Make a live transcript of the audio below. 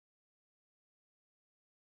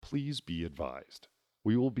Please be advised.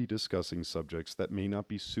 We will be discussing subjects that may not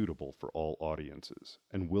be suitable for all audiences,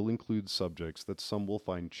 and will include subjects that some will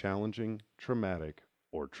find challenging, traumatic,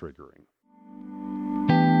 or triggering.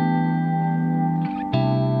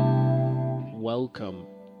 Welcome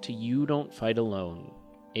to You Don't Fight Alone,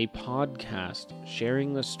 a podcast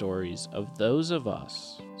sharing the stories of those of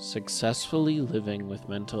us successfully living with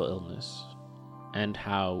mental illness and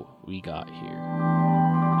how we got here.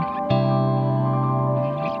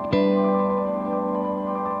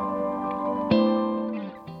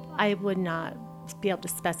 I would not be able to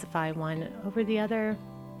specify one over the other.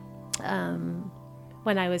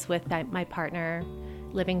 When I was with my partner,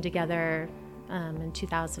 living together in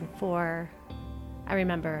 2004, I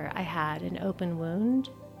remember I had an open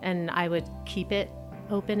wound, and I would keep it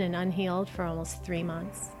open and unhealed for almost 3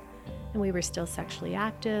 months. And we were still sexually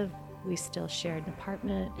active. We still shared an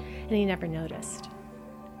apartment, and he never noticed,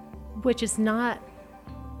 which is not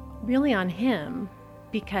really on him,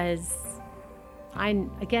 because I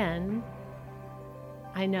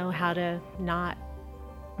know how to not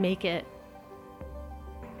make it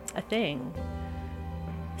a thing.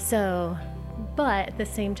 So, but at the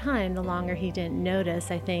same time, the longer he didn't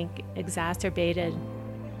notice, I think exacerbated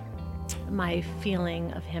my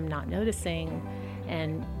feeling of him not noticing,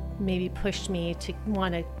 and maybe pushed me to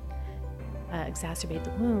want to exacerbate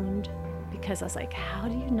the wound, because I was like, how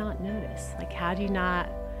do you not notice? Like, how do you not?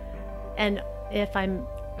 And if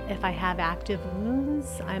I have active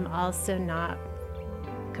wounds, I'm also not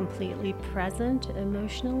completely present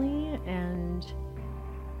emotionally.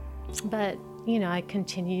 But I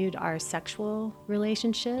continued our sexual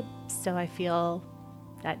relationship, so I feel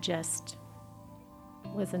that just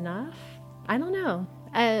was enough. I don't know.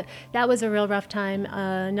 That was a real rough time.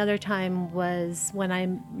 Another time was when I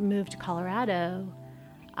moved to Colorado.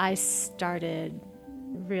 I started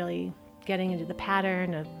really getting into the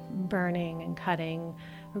pattern of burning and cutting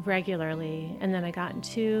regularly. And then I got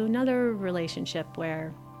into another relationship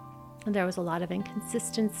where there was a lot of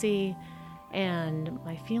inconsistency and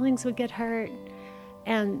my feelings would get hurt.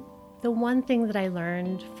 And the one thing that I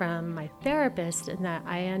learned from my therapist, and that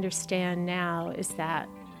I understand now, is that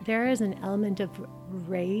there is an element of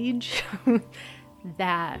rage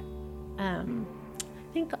that I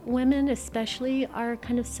think women especially are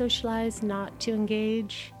kind of socialized not to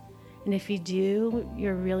engage. And if you do,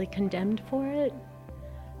 you're really condemned for it.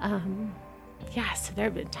 So there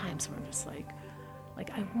have been times where I'm just like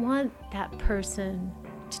I want that person,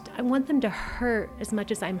 I want them to hurt as much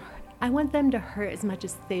as I want them to hurt as much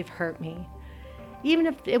as they've hurt me. Even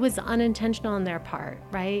if it was unintentional on their part,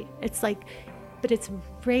 right? It's like, but it's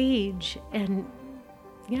rage. And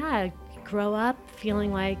yeah, you grow up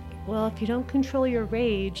feeling like, well, if you don't control your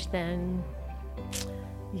rage, then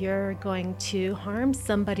you're going to harm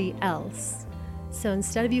somebody else. So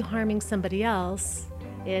instead of you harming somebody else,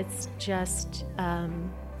 it's just,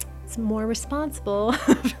 it's more responsible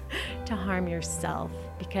to harm yourself,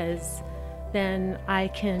 because then I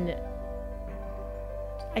can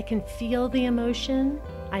feel the emotion,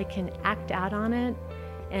 I can act out on it,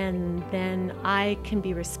 and then I can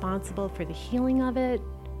be responsible for the healing of it.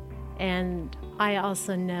 And I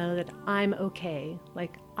also know that I'm okay.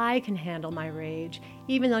 Like, I can handle my rage,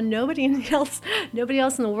 even though nobody else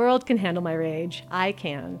in the world can handle my rage. I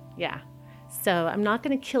can, yeah. So I'm not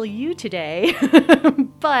going to kill you today,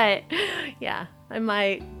 but yeah, I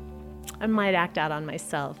might act out on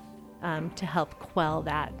myself to help quell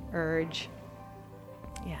that urge.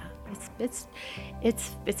 Yeah, it's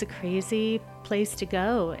a crazy place to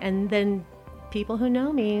go. And then people who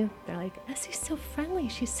know me, they're like, Essie's so friendly.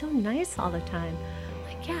 She's so nice all the time.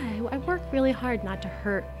 Like, yeah, I work really hard not to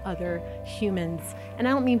hurt other humans. And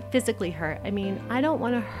I don't mean physically hurt. I mean, I don't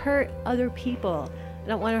want to hurt other people. I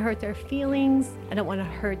don't want to hurt their feelings. I don't want to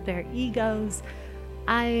hurt their egos.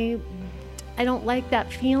 I don't like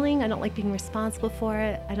that feeling. I don't like being responsible for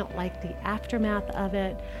it. I don't like the aftermath of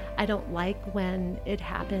it. I don't like when it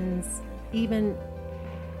happens, even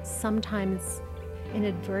sometimes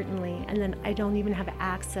inadvertently, and then I don't even have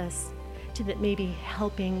access to that, maybe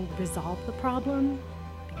helping resolve the problem,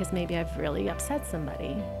 because maybe I've really upset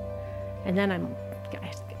somebody. And then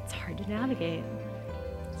it's hard to navigate.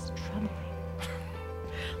 It's troubling.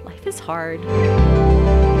 Life is hard.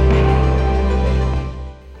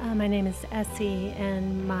 My name is Essie,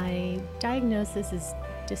 and my diagnosis is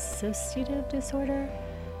dissociative disorder,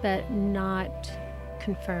 but not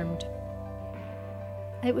confirmed.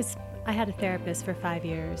 I had a therapist for 5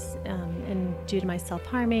 years, and due to my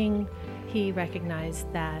self-harming, he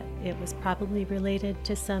recognized that it was probably related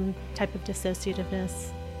to some type of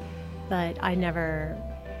dissociativeness, but I never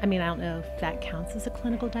I mean, I don't know if that counts as a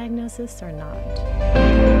clinical diagnosis or not.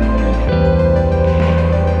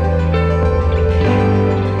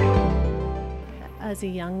 As a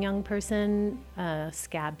young person, a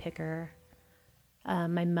scab picker.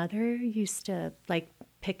 My mother used to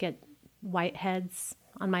pick at whiteheads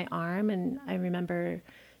on my arm, and I remember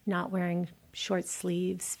not wearing short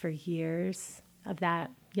sleeves for years of that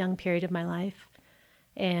young period of my life.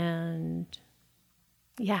 And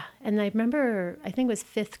yeah, and I remember, I think it was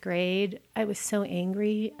 5th grade, I was so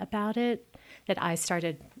angry about it that I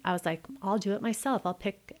was like, I'll do it myself. I'll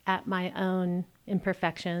pick at my own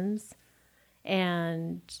imperfections.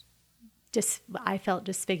 And I felt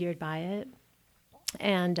disfigured by it.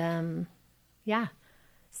 And yeah,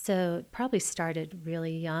 so it probably started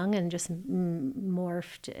really young and just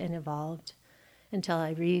morphed and evolved until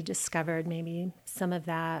I rediscovered maybe some of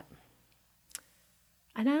that.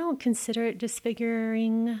 And I don't consider it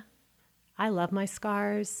disfiguring. I love my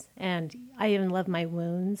scars, and I even love my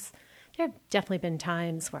wounds. There have definitely been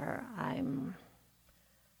times where I'm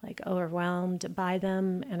overwhelmed by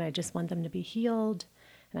them, and I just want them to be healed,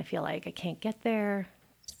 and I feel like I can't get there,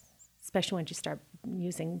 especially once you start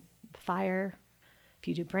using fire. If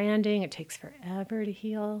you do branding, it takes forever to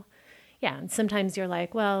heal. Yeah, and sometimes you're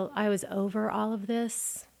like, well, I was over all of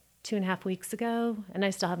this 2.5 weeks ago, and I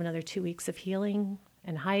still have another 2 weeks of healing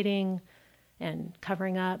and hiding and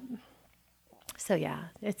covering up. So yeah,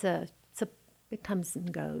 it comes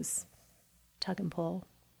and goes, tug and pull.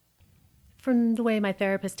 From the way my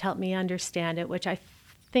therapist helped me understand it, which I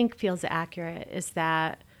think feels accurate, is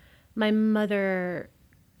that my mother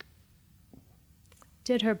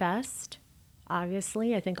did her best.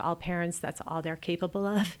 Obviously, I think all parents, that's all they're capable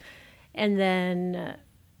of. And then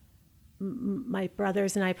my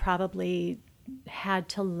brothers and I probably had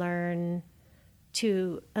to learn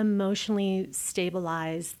to emotionally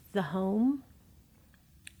stabilize the home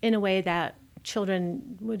in a way that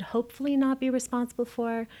children would hopefully not be responsible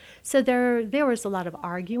for. So there was a lot of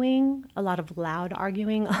arguing, a lot of loud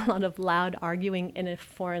arguing, in a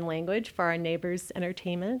foreign language for our neighbors'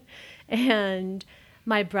 entertainment. And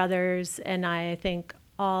my brothers and I think,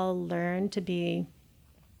 all learned to be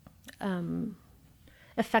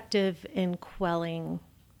effective in quelling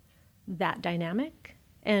that dynamic.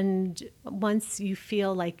 And once you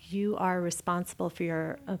feel like you are responsible for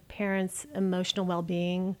your parents' emotional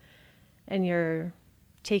well-being, and you're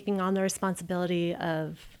taking on the responsibility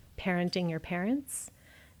of parenting your parents,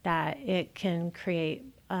 that it can create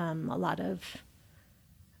a lot of,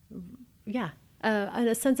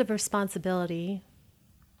 a sense of responsibility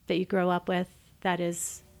that you grow up with that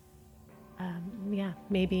is,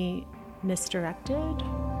 maybe misdirected.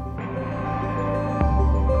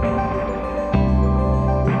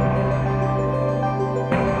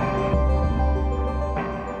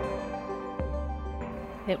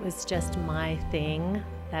 It was just my thing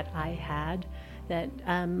that I had that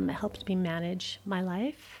helped me manage my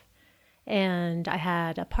life. And I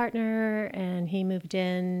had a partner, and he moved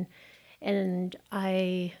in, and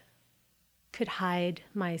I could hide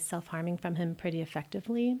my self-harming from him pretty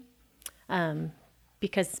effectively,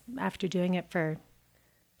 because after doing it for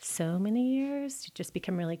so many years, you just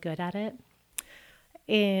become really good at it.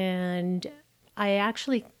 And I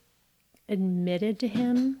actually admitted to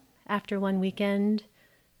him after one weekend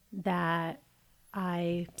that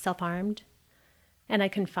I self-harmed, and I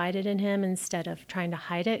confided in him instead of trying to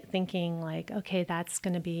hide it, thinking like, okay, that's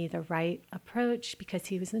going to be the right approach, because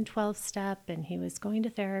he was in 12-step and he was going to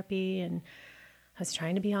therapy, and I was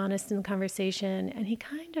trying to be honest in the conversation, and he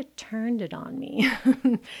kind of turned it on me,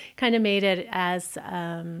 kind of made it as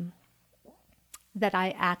that I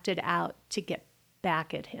acted out to get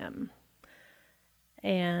back at him.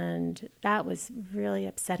 And that was really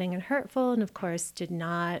upsetting and hurtful, and of course did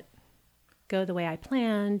not go the way I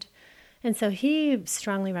planned. And so he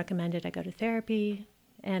strongly recommended I go to therapy,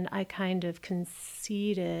 and I kind of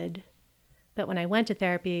conceded. But when I went to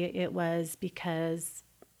therapy, it was because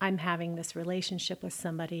I'm having this relationship with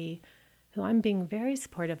somebody who I'm being very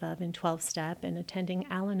supportive of in 12-step and attending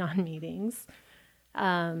Al-Anon meetings,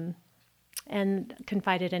 and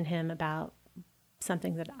confided in him about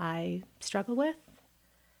something that I struggle with.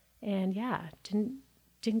 And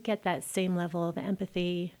didn't get that same level of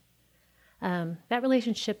empathy. That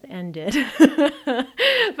relationship ended,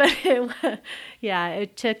 but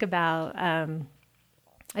it took about,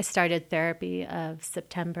 I started therapy of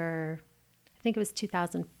September, I think it was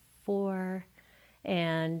 2004,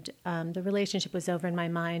 and the relationship was over in my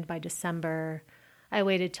mind by December. I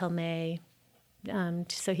waited till May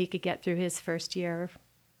so he could get through his first year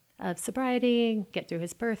of sobriety, get through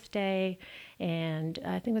his birthday, and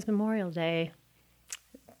I think it was Memorial Day,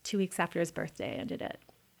 2 weeks after his birthday, ended it.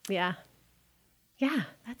 Yeah. Yeah,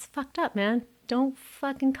 that's fucked up, man. Don't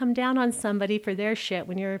fucking come down on somebody for their shit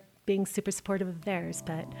when you're being super supportive of theirs.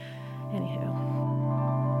 But anywho.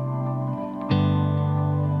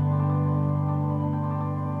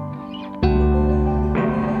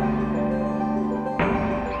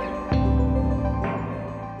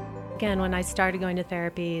 Again, when I started going to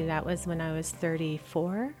therapy, that was when I was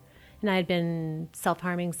 34. And I had been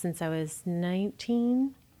self-harming since I was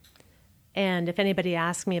 19. And if anybody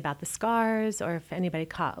asked me about the scars or if anybody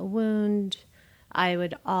caught a wound, I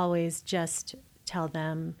would always just tell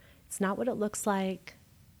them it's not what it looks like,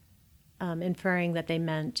 inferring that they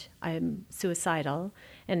meant I'm suicidal,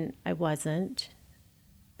 and I wasn't.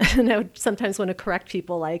 And I would sometimes want to correct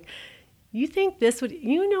people like, you think this would,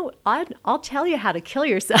 I'll tell you how to kill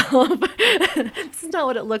yourself. This is not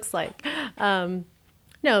what it looks like.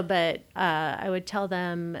 No, but I would tell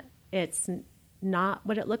them it's not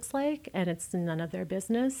what it looks like and it's none of their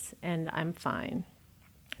business and I'm fine.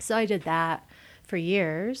 So I did that for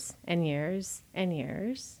years and years and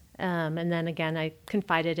years. And then again, I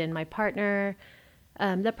confided in my partner.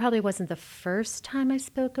 That probably wasn't the first time I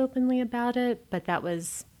spoke openly about it, but that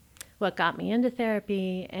was what got me into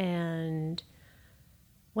therapy. And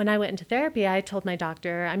when I went into therapy, I told my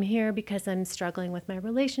doctor, I'm here because I'm struggling with my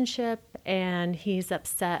relationship and he's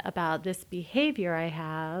upset about this behavior I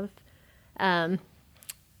have.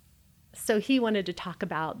 So he wanted to talk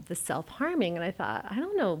about the self-harming, and I thought, I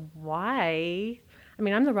don't know why. I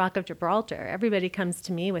mean, I'm the Rock of Gibraltar. Everybody comes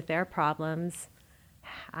to me with their problems.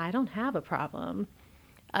 I don't have a problem.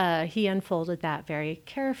 He unfolded that very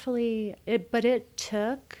carefully, but it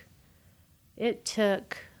took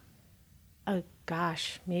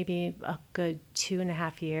maybe a good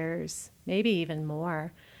 2.5 years, maybe even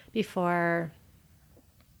more, before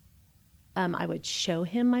I would show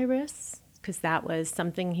him my wrists, because that was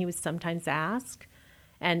something he would sometimes ask.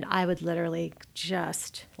 And I would literally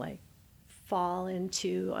just like fall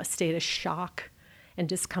into a state of shock and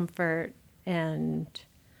discomfort and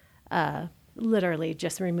literally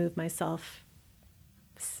just remove myself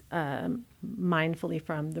mindfully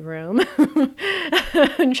from the room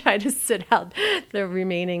and try to sit out the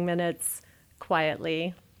remaining minutes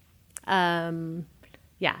quietly.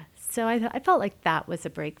 So I felt like that was a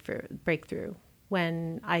breakthrough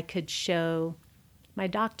when I could show my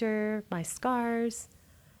doctor my scars.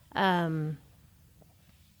 And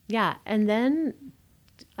then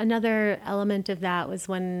another element of that was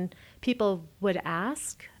when people would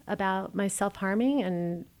ask about my self-harming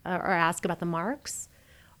and or ask about the marks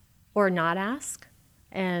or not ask,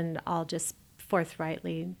 and I'll just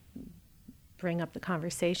forthrightly bring up the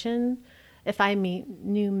conversation. If I meet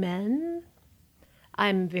new men,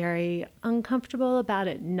 I'm very uncomfortable about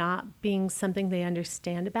it not being something they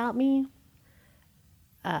understand about me.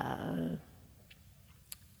 So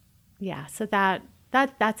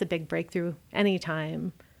that's a big breakthrough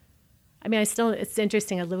anytime. I mean, it's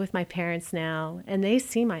interesting. I live with my parents now, and they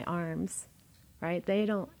see my arms, right? They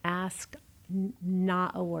don't ask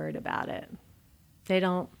not a word about it. They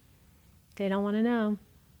don't want to know.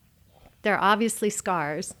 They're obviously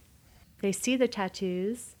scars. They see the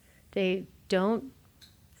tattoos. They don't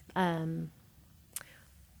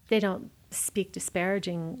speak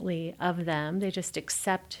disparagingly of them. They just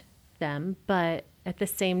accept them. But at the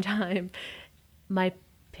same time, my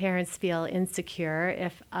parents feel insecure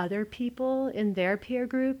if other people in their peer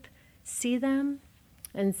group see them.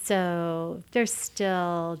 And so they're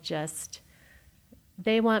still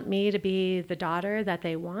they want me to be the daughter that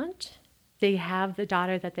they want. They have the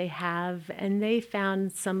daughter that they have, and they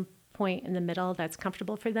found some point in the middle that's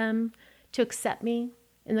comfortable for them to accept me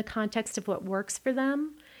in the context of what works for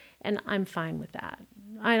them. And I'm fine with that.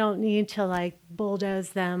 I don't need to bulldoze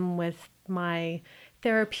them with my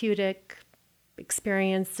therapeutic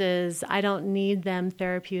experiences. I don't need them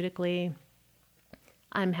therapeutically.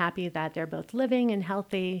 I'm happy that they're both living and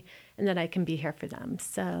healthy and that I can be here for them.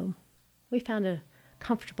 So we found a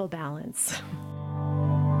comfortable balance.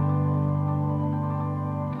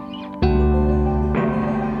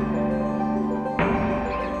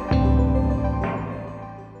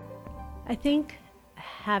 I think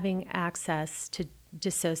having access to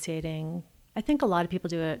dissociating, I think a lot of people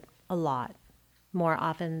do it a lot more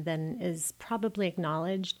often than is probably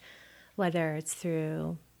acknowledged, whether it's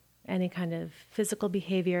through any kind of physical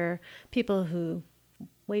behavior, people who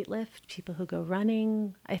weightlift, people who go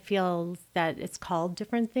running. I feel that it's called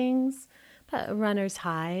different things, but a runner's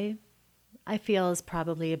high, I feel, is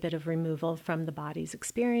probably a bit of removal from the body's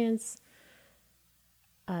experience.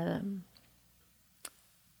 I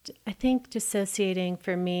think dissociating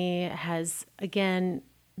for me has, again,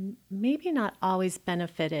 maybe not always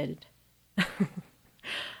benefited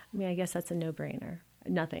I mean, I guess that's a no-brainer.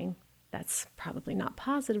 Nothing that's probably not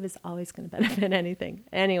positive is always going to benefit anything.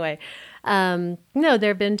 Anyway, no, there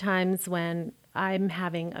have been times when I'm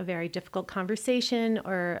having a very difficult conversation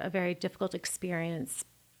or a very difficult experience.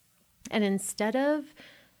 And instead of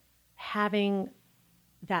having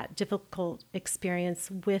that difficult experience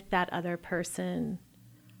with that other person,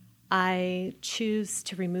 I choose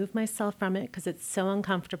to remove myself from it because it's so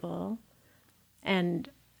uncomfortable. And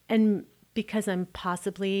because I'm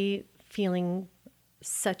possibly feeling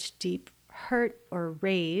such deep hurt or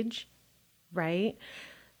rage, right?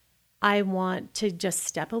 I want to just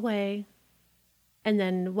step away. And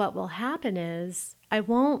then what will happen is I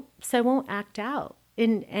won't act out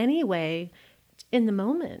in any way in the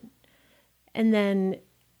moment. And then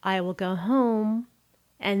I will go home,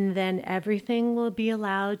 and then everything will be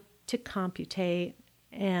allowed to computate,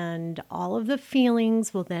 and all of the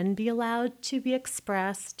feelings will then be allowed to be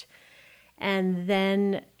expressed. And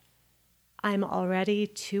then I'm already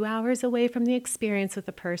 2 hours away from the experience with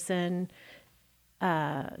the person.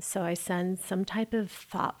 So I send some type of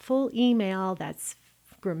thoughtful email that's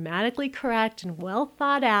grammatically correct and well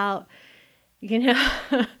thought out,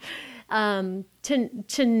 to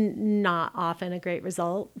not often a great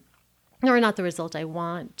result, or not the result I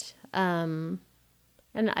want. And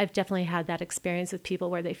I've definitely had that experience with people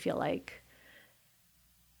where they feel like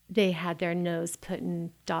they had their nose put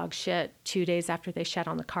in dog shit 2 days after they shat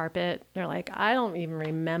on the carpet. They're like, I don't even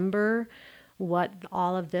remember what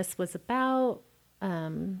all of this was about.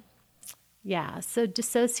 So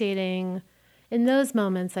dissociating in those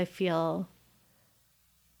moments, I feel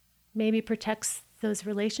maybe protects those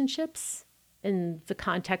relationships in the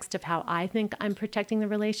context of how I think I'm protecting the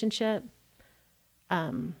relationship.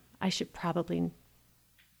 I should probably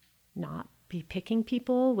not be picking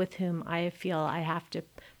people with whom I feel I have to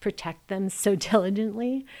protect them so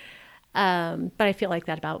diligently. But I feel like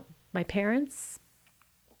that about my parents.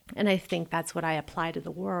 And I think that's what I apply to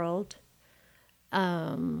the world.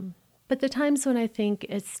 But the times when I think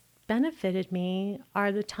it's benefited me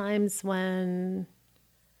are the times when,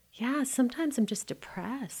 sometimes I'm just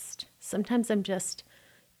depressed. Sometimes I'm just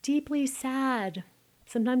deeply sad.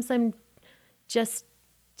 Sometimes I'm just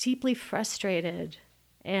deeply frustrated.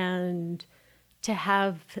 And to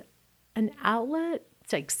have an outlet,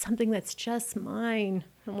 it's like something that's just mine.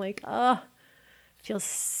 I'm like,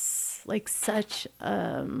 feels like feels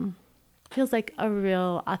like a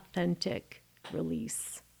real authentic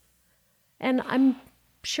release. And I'm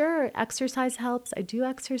sure exercise helps. I do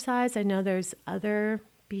exercise. I know there's other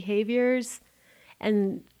behaviors.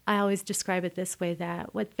 And I always describe it this way,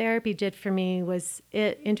 that what therapy did for me was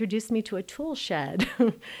it introduced me to a tool shed.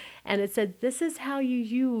 And it said, this is how you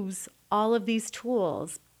use all of these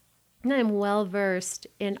tools. And I'm well versed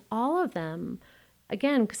in all of them.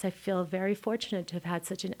 Again, because I feel very fortunate to have had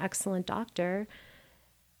such an excellent doctor.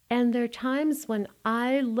 And there are times when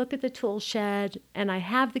I look at the tool shed and I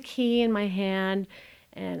have the key in my hand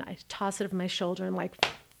and I toss it over my shoulder and I'm like,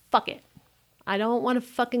 fuck it. I don't want to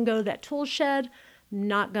fucking go to that tool shed.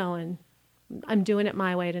 Not going. I'm doing it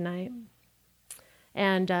my way tonight.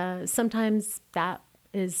 And sometimes that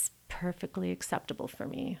is perfectly acceptable for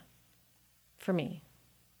me. For me,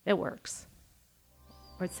 it works,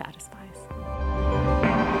 or it satisfies.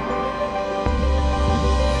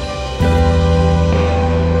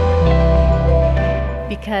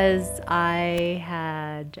 Because I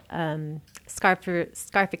had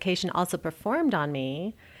scarification also performed on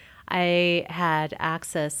me, I had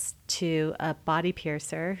access to a body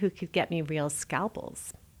piercer who could get me real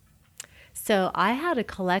scalpels. So I had a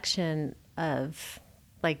collection of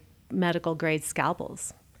like medical grade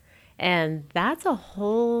scalpels. And that's a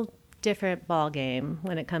whole different ballgame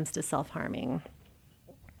when it comes to self-harming.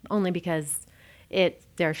 Only because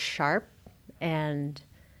they're sharp and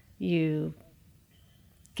you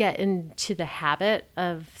get into the habit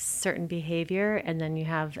of certain behavior, and then you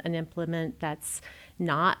have an implement that's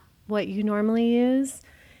not what you normally use.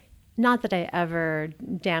 Not that I ever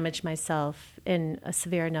damaged myself in a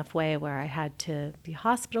severe enough way where I had to be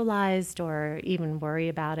hospitalized or even worry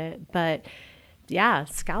about it. But yeah,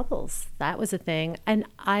 scalpels, that was a thing. And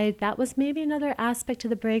that was maybe another aspect to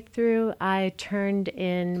the breakthrough. I turned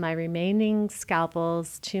in my remaining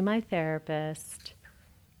scalpels to my therapist.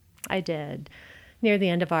 I did, near the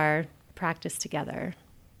end of our practice together.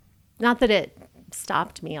 Not that it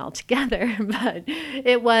stopped me altogether, but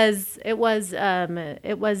there was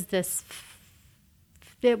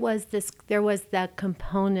that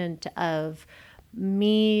component of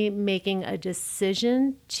me making a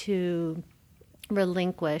decision to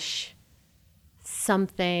relinquish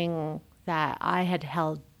something that I had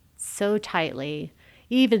held so tightly,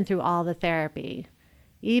 even through all the therapy.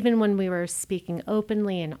 Even when we were speaking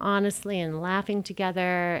openly and honestly and laughing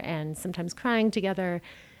together and sometimes crying together,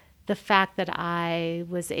 the fact that I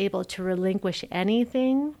was able to relinquish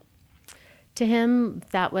anything to him,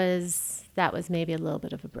 that was maybe a little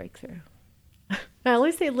bit of a breakthrough. I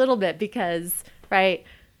only say a little bit because, right,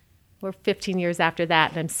 we're 15 years after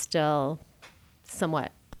that and I'm still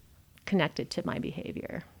somewhat connected to my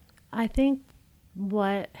behavior. I think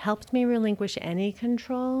what helped me relinquish any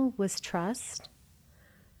control was trust.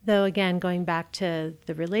 Though again, going back to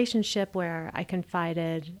the relationship where I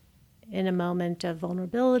confided in a moment of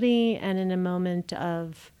vulnerability and in a moment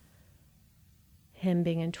of him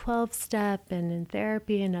being in 12-step and in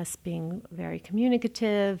therapy and us being very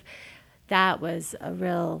communicative, that was a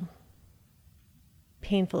real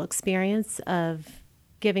painful experience of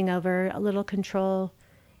giving over a little control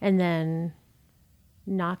and then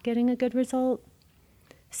not getting a good result.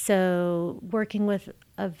 So working with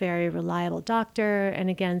a very reliable doctor, and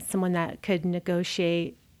again, someone that could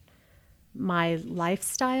negotiate my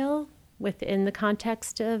lifestyle within the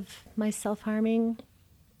context of my self-harming,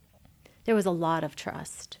 there was a lot of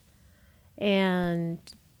trust. And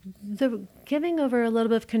the giving over a little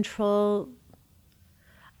bit of control,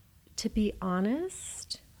 to be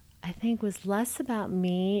honest, I think was less about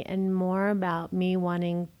me and more about me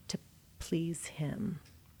wanting to please him.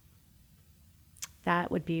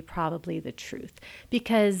 That would be probably the truth,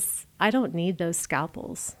 because I don't need those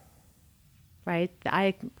scalpels, right?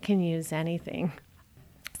 I can use anything.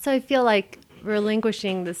 So I feel like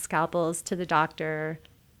relinquishing the scalpels to the doctor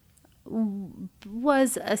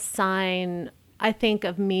was a sign, I think,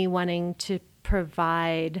 of me wanting to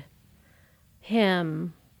provide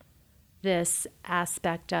him this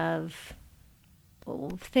aspect of,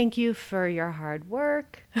 oh, thank you for your hard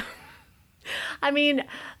work. I mean,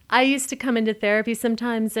 I used to come into therapy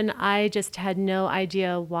sometimes and I just had no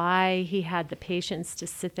idea why he had the patience to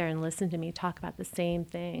sit there and listen to me talk about the same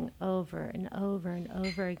thing over and over and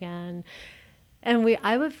over again. And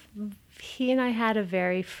he and I had a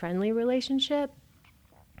very friendly relationship.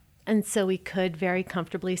 And so we could very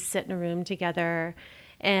comfortably sit in a room together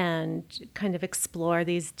and kind of explore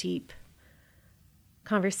these deep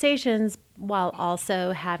conversations while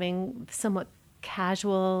also having somewhat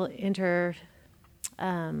casual a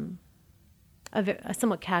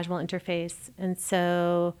somewhat casual interface. And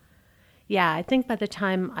so, yeah, I think by the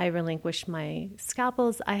time I relinquished my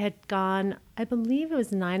scalpels, I had gone, I believe it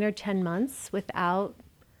was 9 or 10 months without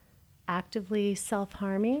actively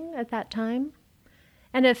self-harming at that time.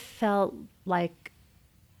 And it felt like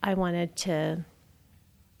I wanted to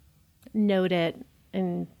note it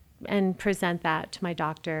and present that to my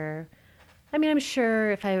doctor. I mean, I'm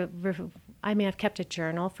sure if I've kept a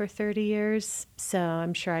journal for 30 years, so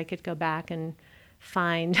I'm sure I could go back and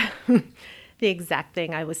find the exact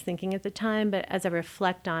thing I was thinking at the time. But as I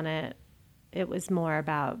reflect on it, it was more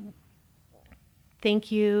about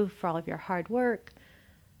thank you for all of your hard work.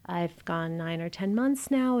 I've gone 9 or 10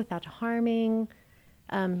 months now without harming.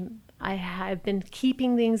 I have been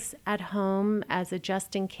keeping things at home as a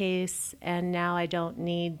just in case, and now I don't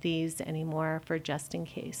need these anymore for just in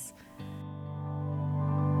case.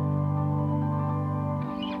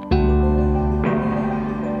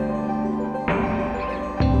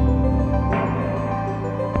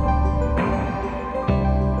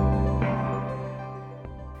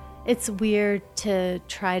 It's weird to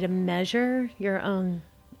try to measure your own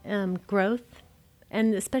growth,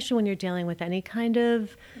 and especially when you're dealing with any kind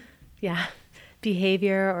of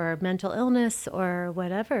behavior or mental illness or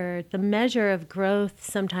whatever. The measure of growth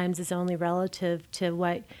sometimes is only relative to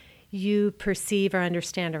what you perceive or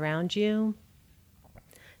understand around you.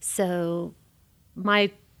 So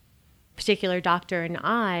my particular doctor and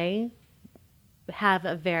I have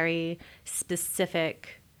a very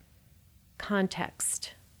specific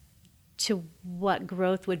context to what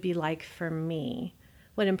growth would be like for me,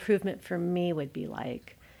 what improvement for me would be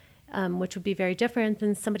like, which would be very different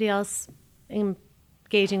than somebody else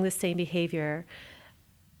engaging the same behavior.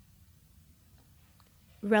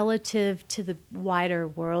 Relative to the wider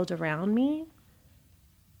world around me,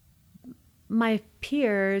 my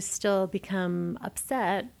peers still become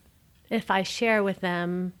upset if I share with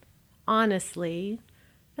them honestly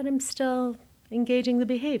that I'm still engaging the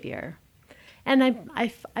behavior. And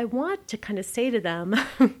I want to kind of say to them,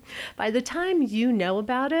 by the time you know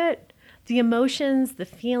about it, the emotions, the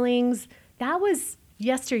feelings, that was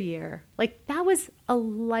yesteryear. Like, that was a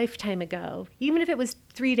lifetime ago. Even if it was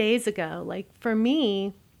 3 days ago, like, for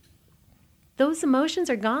me, those emotions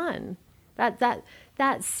are gone.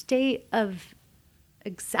 That state of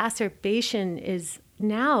exacerbation is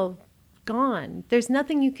now gone. There's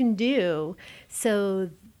nothing you can do.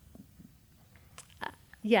 So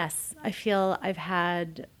Yes, I feel I've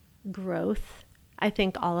had growth. I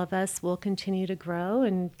think all of us will continue to grow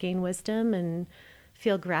and gain wisdom and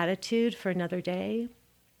feel gratitude for another day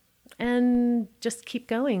and just keep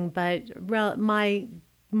going. But my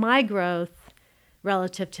growth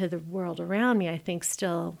relative to the world around me, I think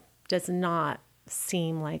still does not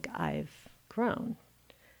seem like I've grown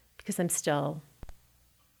because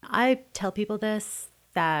I tell people this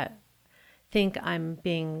that think I'm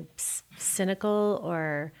being cynical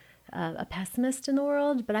or a pessimist in the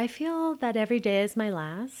world, but I feel that every day is my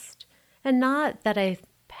last. And not that I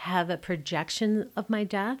have a projection of my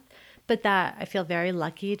death, but that I feel very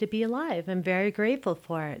lucky to be alive. I'm very grateful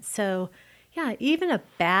for it. So, yeah, even a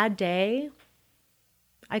bad day,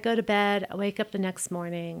 I go to bed, I wake up the next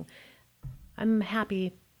morning, I'm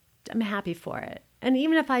happy for it. And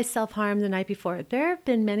even if I self-harm the night before, there have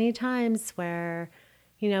been many times where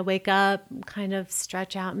wake up, kind of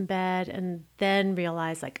stretch out in bed, and then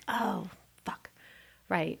realize like, oh, fuck,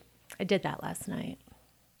 right, I did that last night.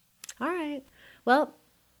 All right, well,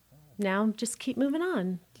 now just keep moving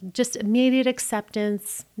on. Just immediate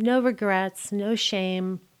acceptance, no regrets, no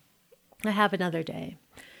shame. I have another day.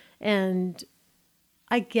 And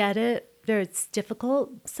I get it. It's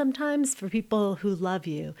difficult sometimes for people who love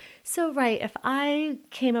you. So, right, if I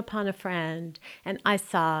came upon a friend and I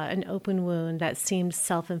saw an open wound that seemed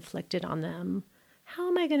self-inflicted on them, how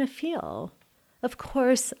am I going to feel? Of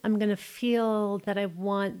course, I'm going to feel that I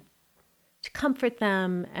want to comfort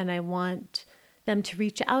them and I want them to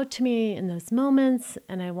reach out to me in those moments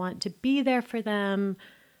and I want to be there for them,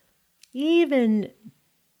 even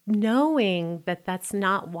knowing that that's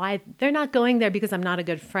not why they're not going there because I'm not a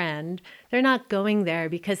good friend. They're not going there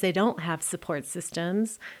because they don't have support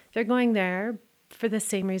systems. They're going there for the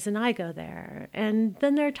same reason I go there. And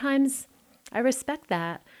then there are times I respect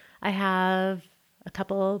that. I have a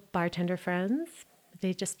couple bartender friends.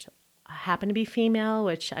 They just happen to be female,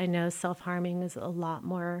 which I know self-harming is a lot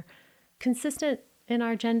more consistent in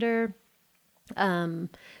our gender.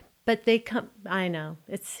 But they come, I know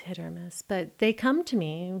it's hit or miss, but they come to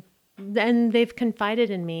me and they've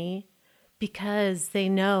confided in me because they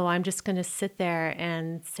know I'm just going to sit there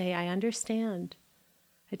and say, I understand.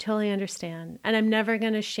 I totally understand. And I'm never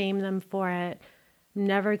going to shame them for it. I'm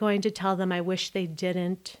never going to tell them I wish they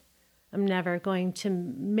didn't. I'm never going to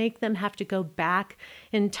make them have to go back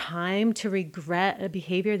in time to regret a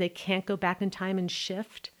behavior they can't go back in time and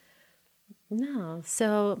shift. No.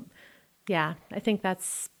 So, yeah, I think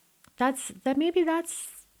maybe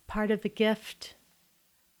that's part of the gift.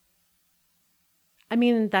 I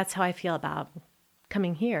mean, that's how I feel about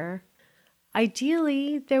coming here.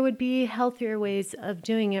 Ideally, there would be healthier ways of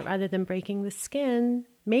doing it rather than breaking the skin.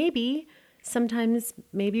 Sometimes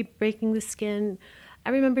breaking the skin. I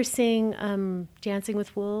remember seeing Dancing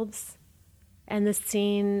with Wolves and the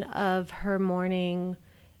scene of her mourning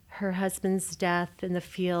her husband's death in the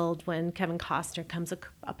field when Kevin Costner comes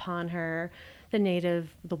upon her,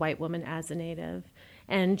 the white woman as a native.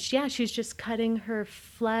 And she's just cutting her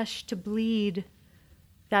flesh to bleed.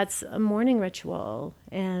 That's a mourning ritual.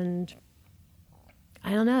 And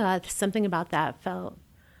I don't know, something about that felt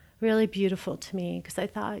really beautiful to me because I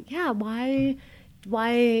thought,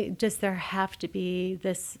 why does there have to be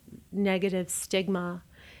this negative stigma?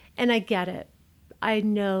 And I get it. I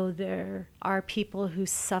know there are people who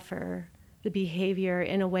suffer the behavior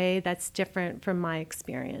in a way that's different from my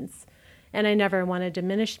experience. And I never want to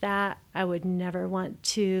diminish that. I would never want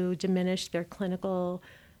to diminish their clinical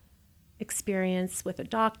experience with a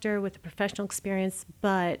doctor, with a professional experience.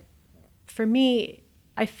 But for me,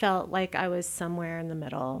 I felt like I was somewhere in the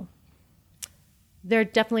middle. There are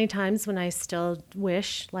definitely times when I still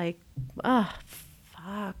wish, like, oh,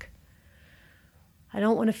 fuck. I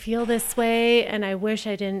don't want to feel this way, and I wish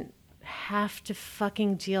I didn't have to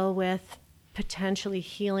fucking deal with potentially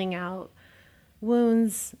healing out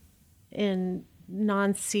wounds in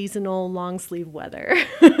non-seasonal long-sleeve weather.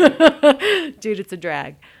 Dude, it's a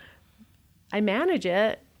drag. I manage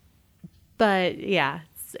it, but yeah,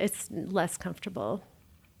 it's less comfortable.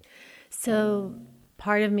 So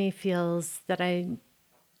part of me feels that I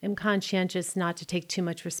am conscientious not to take too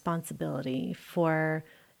much responsibility for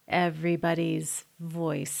everybody's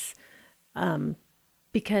voice,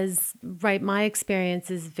 because my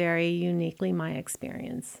experience is very uniquely my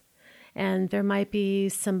experience, and there might be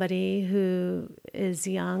somebody who is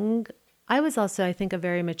young. I was also, I think, a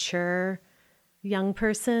very mature young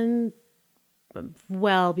person,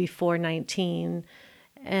 well before 19,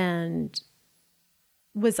 and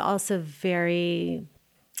was also very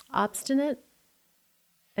obstinate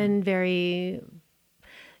and very,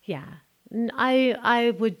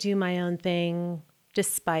 I would do my own thing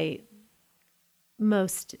despite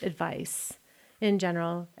most advice in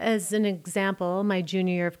general. As an example, my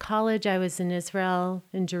junior year of college, I was in Israel,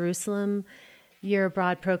 in Jerusalem, year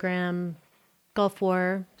abroad program, Gulf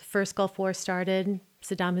War, the first Gulf War started.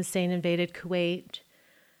 Saddam Hussein invaded Kuwait.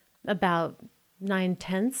 About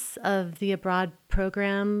 9/10 of the abroad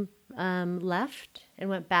program left and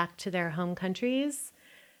went back to their home countries.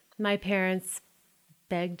 My parents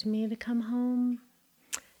begged me to come home,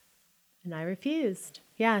 and I refused.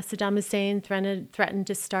 Yeah, Saddam Hussein threatened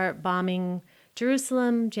to start bombing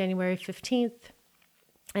Jerusalem January 15th,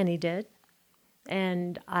 and he did.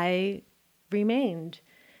 And I remained.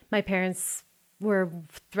 My parents were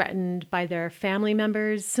threatened by their family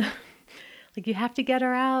members. Like, you have to get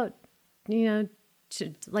her out,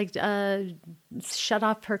 shut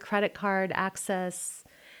off her credit card access.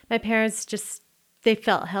 My parents they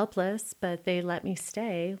felt helpless, but they let me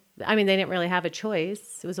stay. I mean, they didn't really have a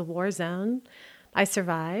choice. It was a war zone. I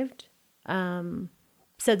survived.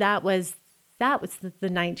 So that was the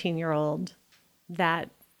 19-year-old that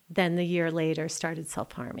then the year later started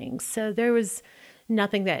self-harming. So there was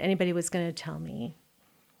nothing that anybody was going to tell me.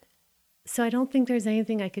 So I don't think there's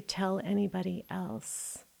anything I could tell anybody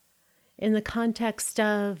else. In the context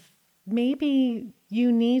of maybe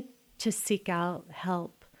you need to seek out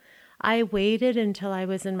help. I waited until I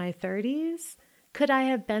was in my 30s. Could I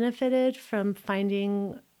have benefited from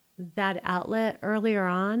finding that outlet earlier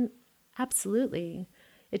on? Absolutely.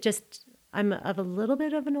 I'm of a little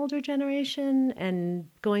bit of an older generation, and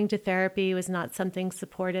going to therapy was not something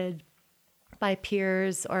supported by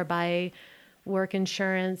peers or by work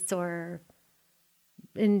insurance or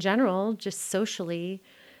in general, just socially.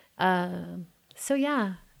 So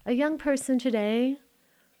yeah, a young person today,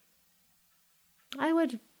 I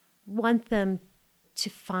would want them to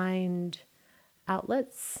find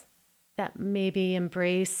outlets that maybe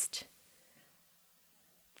embraced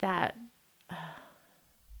that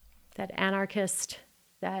anarchist,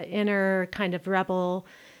 that inner kind of rebel,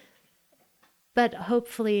 but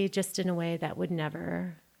hopefully just in a way that would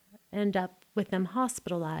never end up with them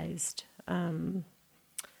hospitalized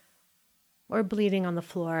or bleeding on the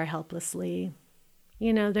floor helplessly.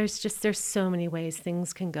 There's so many ways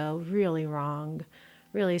things can go really wrong,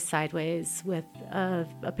 really sideways with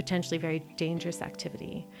a potentially very dangerous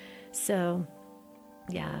activity. So,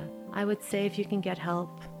 yeah, I would say if you can get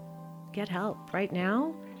help. Right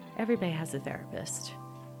now, everybody has a therapist.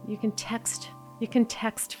 You can text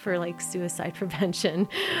for suicide prevention.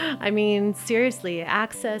 I mean, seriously,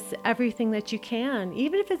 access everything that you can,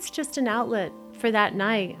 even if it's just an outlet for that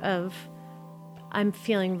night of, I'm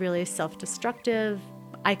feeling really self-destructive.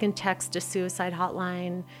 I can text a suicide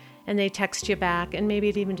hotline and they text you back, and maybe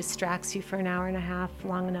it even distracts you for an hour and a half,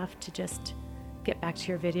 long enough to just get back to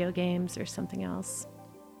your video games or something else.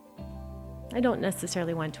 I don't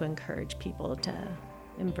necessarily want to encourage people to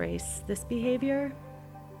embrace this behavior,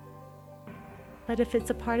 but if it's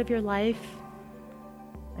a part of your life,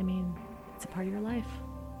 it's a part of your life.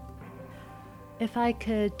 If I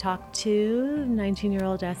could talk to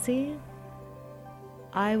 19-year-old Essie,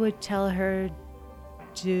 I would tell her,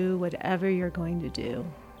 do whatever you're going to do.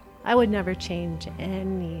 I would never change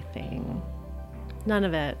anything. None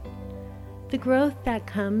of it. The growth that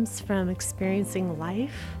comes from experiencing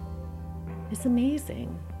life is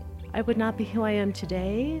amazing. I would not be who I am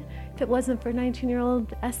today if it wasn't for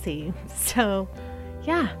 19-year-old Essie. So,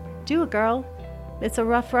 yeah, do it, girl. It's a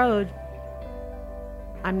rough road.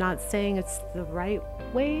 I'm not saying it's the right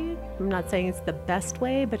way. I'm not saying it's the best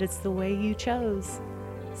way, but it's the way you chose.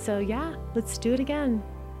 So, yeah, let's do it again.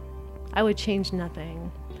 I would change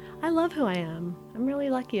nothing. I love who I am. I'm really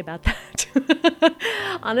lucky about that.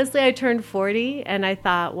 Honestly, I turned 40 and I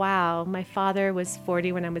thought, wow, my father was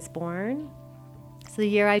 40 when I was born. So the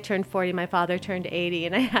year I turned 40, my father turned 80,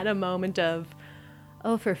 and I had a moment of,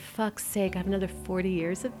 oh, for fuck's sake, I have another 40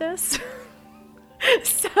 years of this.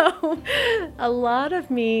 So a lot of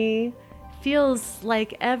me feels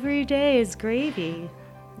like every day is gravy,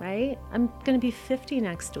 right? I'm going to be 50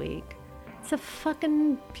 next week. It's a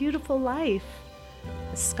fucking beautiful life.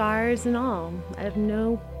 Scars and all. I have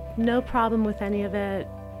no problem with any of it.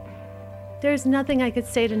 There's nothing I could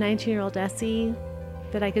say to 19-year-old Essie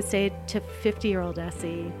that I could say to 50-year-old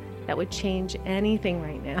Essie that would change anything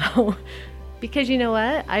right now. Because you know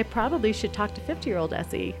what? I probably should talk to 50-year-old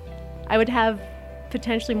Essie. I would have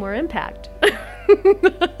potentially more impact.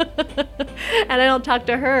 And I don't talk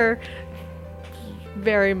to her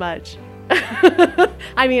very much.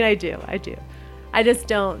 I mean, I do. I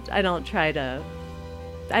don't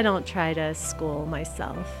try to school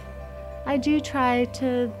myself. I do try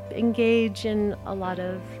to engage in a lot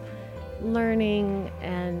of learning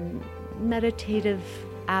and meditative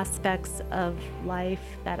aspects of life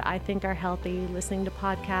that I think are healthy, listening to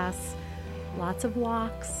podcasts, lots of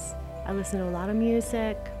walks. I listen to a lot of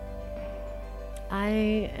music. I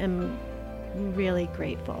am really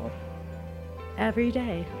grateful every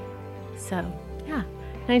day. So, yeah,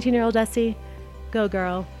 19-year-old Dusty, go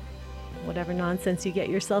girl. Whatever nonsense you get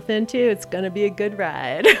yourself into, it's going to be a good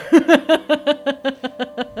ride.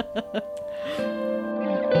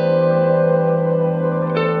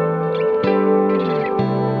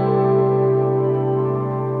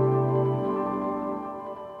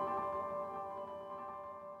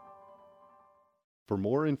 For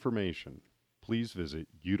more information, please visit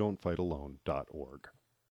youdon'tfightalone.org.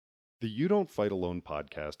 The You Don't Fight Alone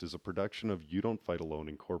podcast is a production of You Don't Fight Alone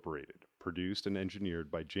Incorporated, produced and engineered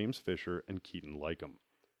by James Fisher and Keaton Lycum.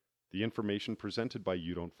 The information presented by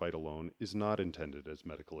You Don't Fight Alone is not intended as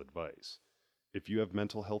medical advice. If you have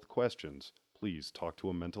mental health questions, please talk to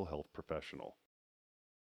a mental health professional.